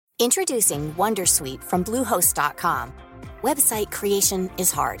Introducing Wondersuite from Bluehost.com. Website creation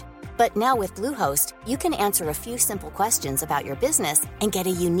is hard, but now with Bluehost, you can answer a few simple questions about your business and get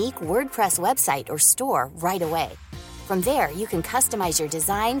a unique WordPress website or store right away. From there, you can customize your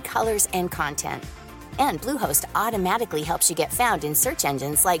design, colors, and content. And Bluehost automatically helps you get found in search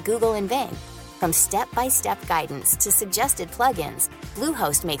engines like Google and Bing. From step-by-step guidance to suggested plugins,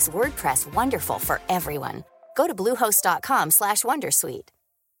 Bluehost makes WordPress wonderful for everyone. Go to bluehost.com/wondersuite.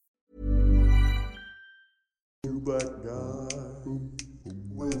 Two black guys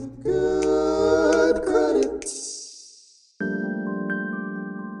with good credit.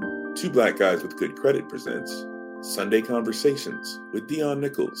 Two Black Guys with Good Credit presents Sunday Conversations with Dion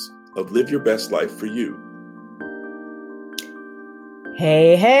Nichols of Live Your Best Life for You.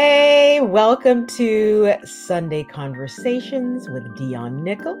 Hey, welcome to Sunday Conversations with Dion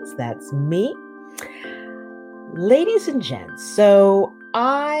Nichols. That's me. Ladies and gents, so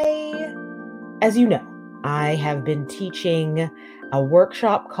as you know, I have been teaching a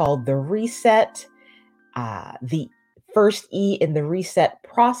workshop called The Reset. The first E in the reset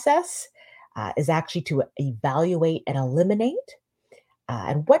process is actually to evaluate and eliminate.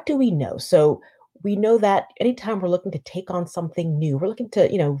 And what do we know? So we know that anytime we're looking to take on something new, we're looking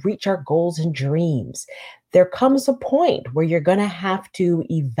to, reach our goals and dreams, there comes a point where you're going to have to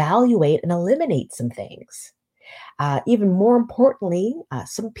evaluate and eliminate some things. Even more importantly,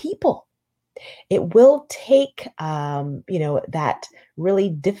 some people. It will take, that really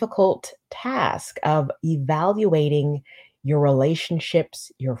difficult task of evaluating your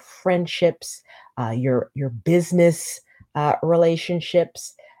relationships, your friendships, your business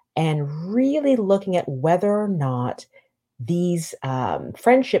relationships, and really looking at whether or not these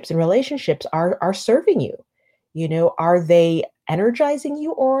friendships and relationships are serving you. Are they energizing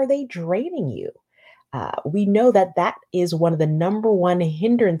you or are they draining you? We know that is one of the number one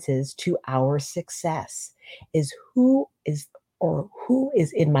hindrances to our success is who is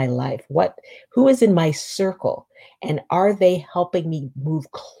in my life? Who is in my circle? And are they helping me move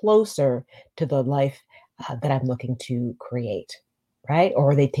closer to the life that I'm looking to create, right? Or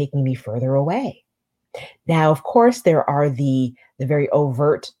are they taking me further away? Now, of course, there are the very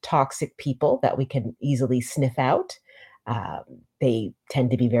overt toxic people that we can easily sniff out. They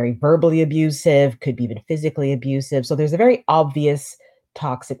tend to be very verbally abusive, could be even physically abusive. So there's a very obvious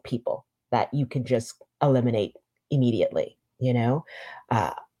toxic people that you can just eliminate immediately,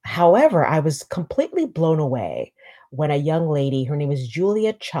 However, I was completely blown away when a young lady, her name is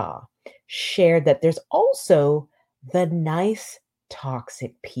Julia Cha, shared that there's also the nice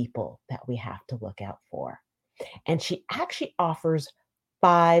toxic people that we have to look out for. And she actually offers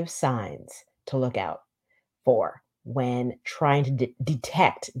 5 signs to look out for when trying to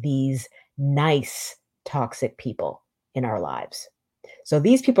detect these nice toxic people in our lives. So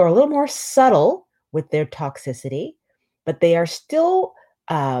these people are a little more subtle with their toxicity, but they are still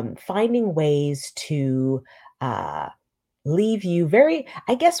finding ways to leave you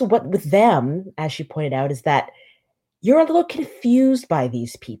what with them, as she pointed out, is that you're a little confused by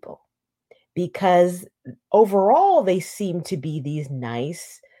these people because overall they seem to be these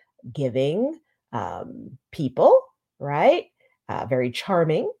nice, giving people, right? Very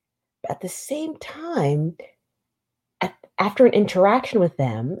charming. But at the same time, after an interaction with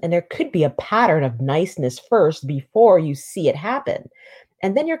them, and there could be a pattern of niceness first before you see it happen,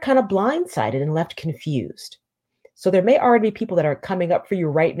 and then you're kind of blindsided and left confused. So there may already be people that are coming up for you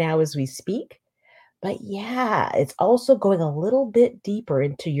right now as we speak. But yeah, it's also going a little bit deeper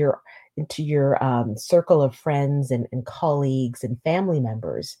into your circle of friends and colleagues and family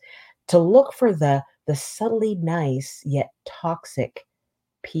members to look for the subtly nice yet toxic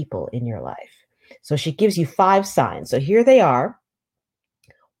people in your life. So she gives you 5 signs. So here they are.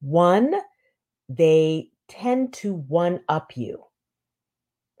 1, they tend to one-up you,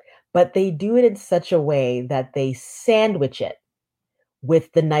 but they do it in such a way that they sandwich it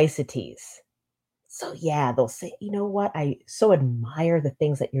with the niceties. So yeah, they'll say, you know what? I so admire the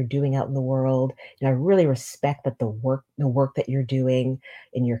things that you're doing out in the world. And I really respect that the work that you're doing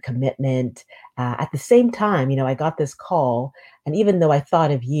and your commitment. At the same time, I got this call, and even though I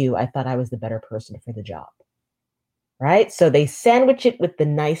thought of you, I thought I was the better person for the job. Right? So they sandwich it with the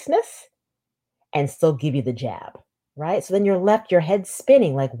niceness and still give you the jab. Right? So then you're left, your head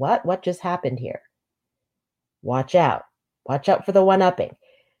spinning like, what just happened here? Watch out. Watch out for the one-upping.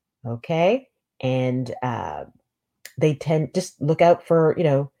 Okay? And they just look out for,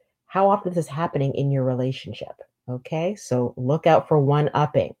 how often this is happening in your relationship. Okay. So look out for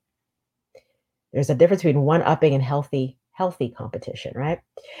one-upping. There's a difference between one-upping and healthy competition, right?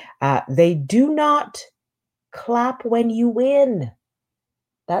 They do not clap when you win.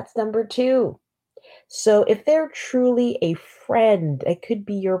 That's number two. So if they're truly a friend, it could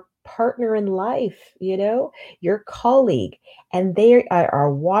be your partner in life, your colleague, and they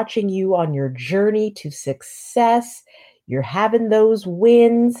are watching you on your journey to success. You're having those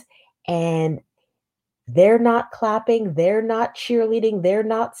wins, and they're not clapping, they're not cheerleading, they're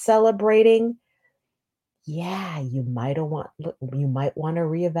not celebrating. Yeah, you might want to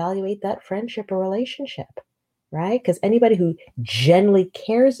reevaluate that friendship or relationship, right? Because anybody who genuinely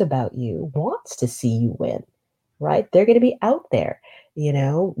cares about you wants to see you win, right? They're going to be out there,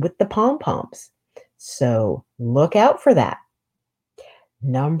 with the pom poms. So look out for that.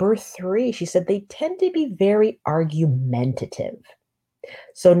 Number three, she said they tend to be very argumentative.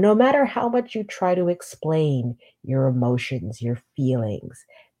 So no matter how much you try to explain your emotions, your feelings,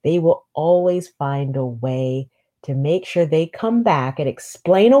 they will always find a way to make sure they come back and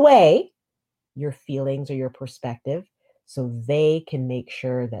explain away your feelings or your perspective so they can make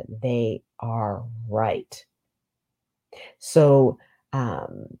sure that they are right. So,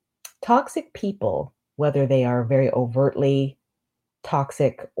 toxic people, whether they are very overtly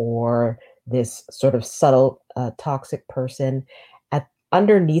toxic or this sort of subtle toxic person,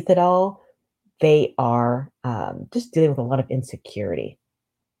 underneath it all, they are just dealing with a lot of insecurity.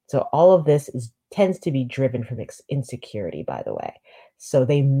 So all of this tends to be driven from insecurity, by the way. So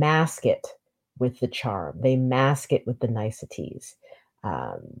they mask it with the charm. They mask it with the niceties,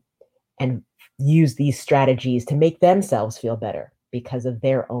 and use these strategies to make themselves feel better because of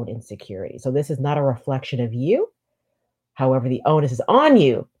their own insecurity. So this is not a reflection of you. However, the onus is on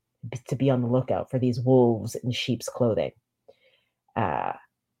you to be on the lookout for these wolves in sheep's clothing.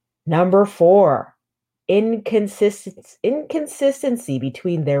 Number four, inconsistency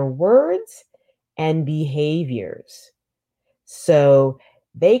between their words and behaviors. So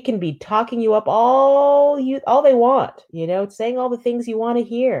they can be talking you up all they want, saying all the things you want to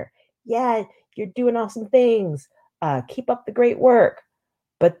hear. Yeah, you're doing awesome things. Keep up the great work.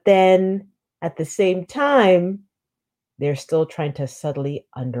 But then at the same time, they're still trying to subtly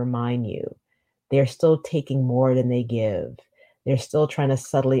undermine you. They're still taking more than they give. They're still trying to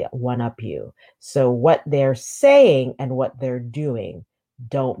subtly one-up you. So what they're saying and what they're doing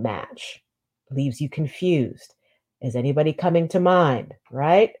don't match. Leaves you confused. Is anybody coming to mind,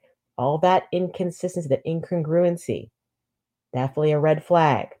 right? All that inconsistency, that incongruency, definitely a red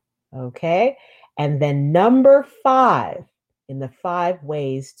flag, okay? And then number five, in the 5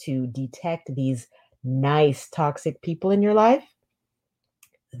 ways to detect these nice toxic people in your life,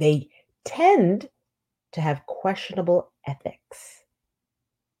 they tend to have questionable ethics.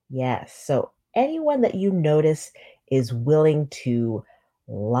 Yes. So anyone that you notice is willing to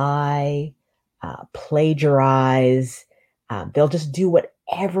lie, plagiarize, they'll just do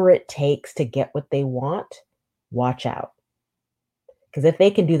whatever it takes to get what they want, watch out. Because if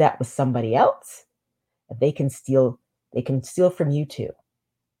they can do that with somebody else, they can steal from you too,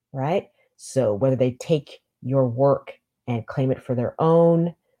 right? So whether they take your work and claim it for their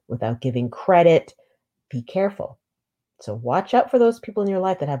own without giving credit, be careful. So watch out for those people in your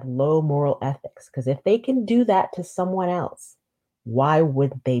life that have low moral ethics, because if they can do that to someone else, why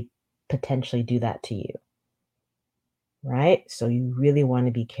would they potentially do that to you? Right? So you really want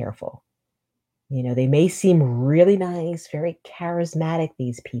to be careful. They may seem really nice, very charismatic,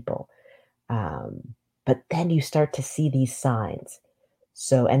 these people. But then you start to see these signs.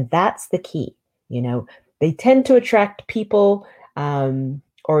 So, and that's the key. They tend to attract people,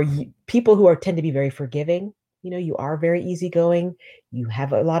 people who tend to be very forgiving. You are very easygoing. You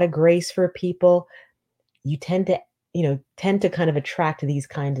have a lot of grace for people. You tend to kind of attract these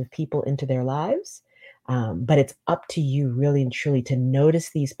kinds of people into their lives. But it's up to you really and truly to notice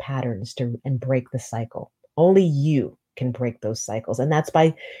these patterns and break the cycle. Only you can break those cycles. And that's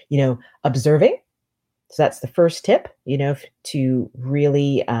by, observing. So that's the first tip, to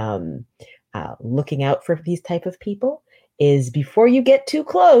really looking out for these type of people is before you get too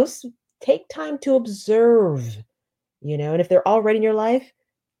close, take time to observe, and if they're already in your life,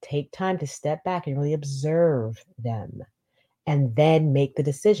 take time to step back and really observe them and then make the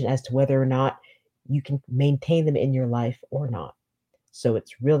decision as to whether or not you can maintain them in your life or not. So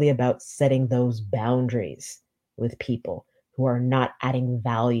it's really about setting those boundaries with people who are not adding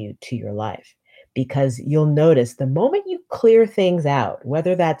value to your life. Because you'll notice the moment you clear things out,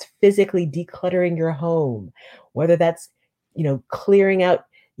 whether that's physically decluttering your home, whether that's, clearing out,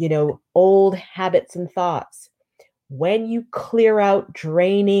 old habits and thoughts, when you clear out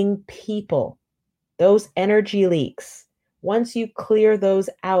draining people, those energy leaks, once you clear those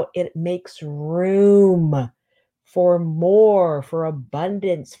out, it makes room for more, for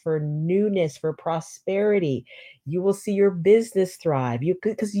abundance, for newness, for prosperity. You will see your business thrive.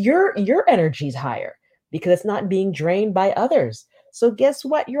 Because your energy is higher because it's not being drained by others. So guess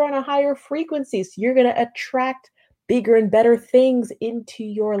what? You're on a higher frequency. So you're going to attract bigger and better things into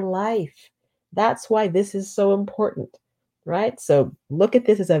your life. That's why this is so important, right? So look at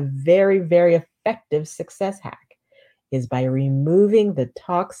this as a very, very effective success hack, is by removing the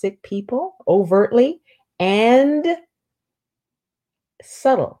toxic people overtly and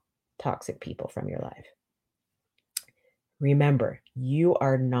subtle toxic people from your life. Remember, you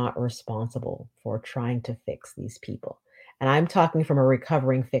are not responsible for trying to fix these people. And I'm talking from a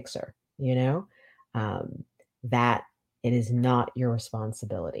recovering fixer, that it is not your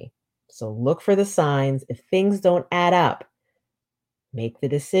responsibility. So look for the signs. If things don't add up, make the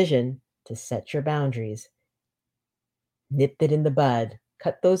decision to set your boundaries, nip it in the bud,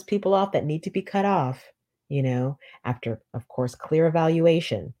 cut those people off that need to be cut off, after, of course, clear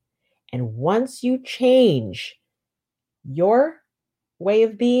evaluation. And once you change your way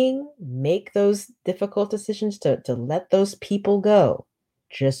of being, make those difficult decisions to let those people go,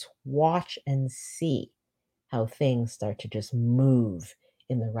 just watch and see how things start to just move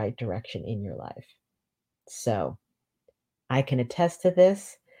in the right direction in your life. So I can attest to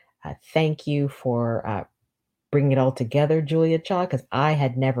this. Thank you for bringing it all together, Julia Cha, because I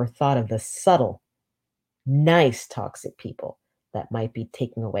had never thought of the subtle, nice, toxic people that might be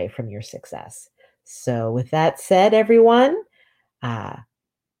taking away from your success. So with that said, everyone,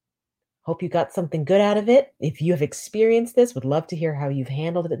 hope you got something good out of it. If you have experienced this, would love to hear how you've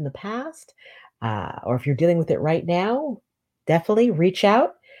handled it in the past. Or if you're dealing with it right now, definitely reach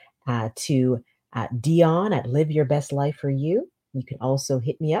out to Dion at Live Your Best Life for You. You can also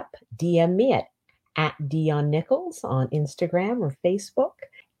hit me up, DM me at Dion Nichols on Instagram or Facebook,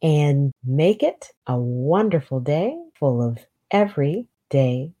 and make it a wonderful day full of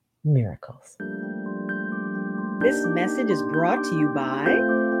everyday miracles. This message is brought to you by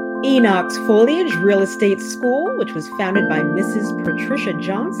Enoch's Foliage Real Estate School, which was founded by Mrs. Patricia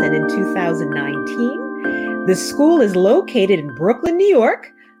Johnson in 2019. The school is located in Brooklyn, New York,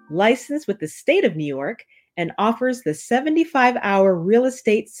 licensed with the state of New York, and offers the 75-hour real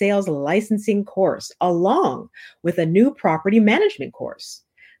estate sales licensing course, along with a new property management course.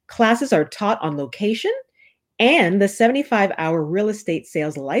 Classes are taught on location, and the 75-hour real estate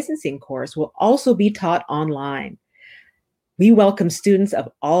sales licensing course will also be taught online. We welcome students of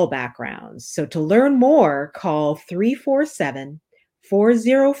all backgrounds. So to learn more, call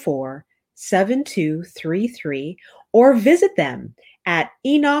 347-404-7233 or visit them at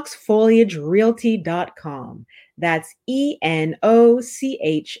enochsfoliagerealty.com. That's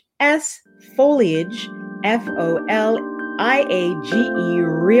ENOCHS Foliage, FOLIAGE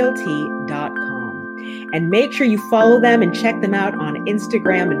Realty.com. And make sure you follow them and check them out on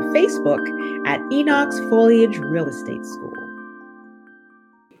Instagram and Facebook at Enoch's Foliage Real Estate School.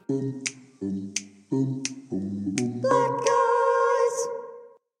 Black guys.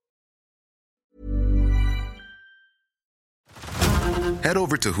 Head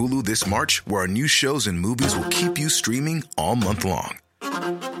over to Hulu this March, where our new shows and movies will keep you streaming all month long.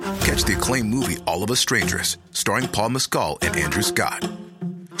 Catch the acclaimed movie All of Us Strangers, starring Paul Mescal and Andrew Scott.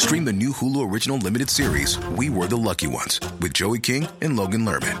 Stream the new Hulu original limited series We Were the Lucky Ones with Joey King and Logan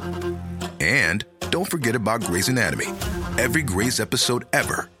Lerman. And don't forget about Grey's Anatomy. Every Grey's episode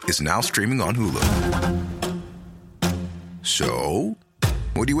ever is now streaming on Hulu. So,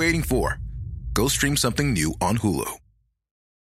 what are you waiting for? Go stream something new on Hulu.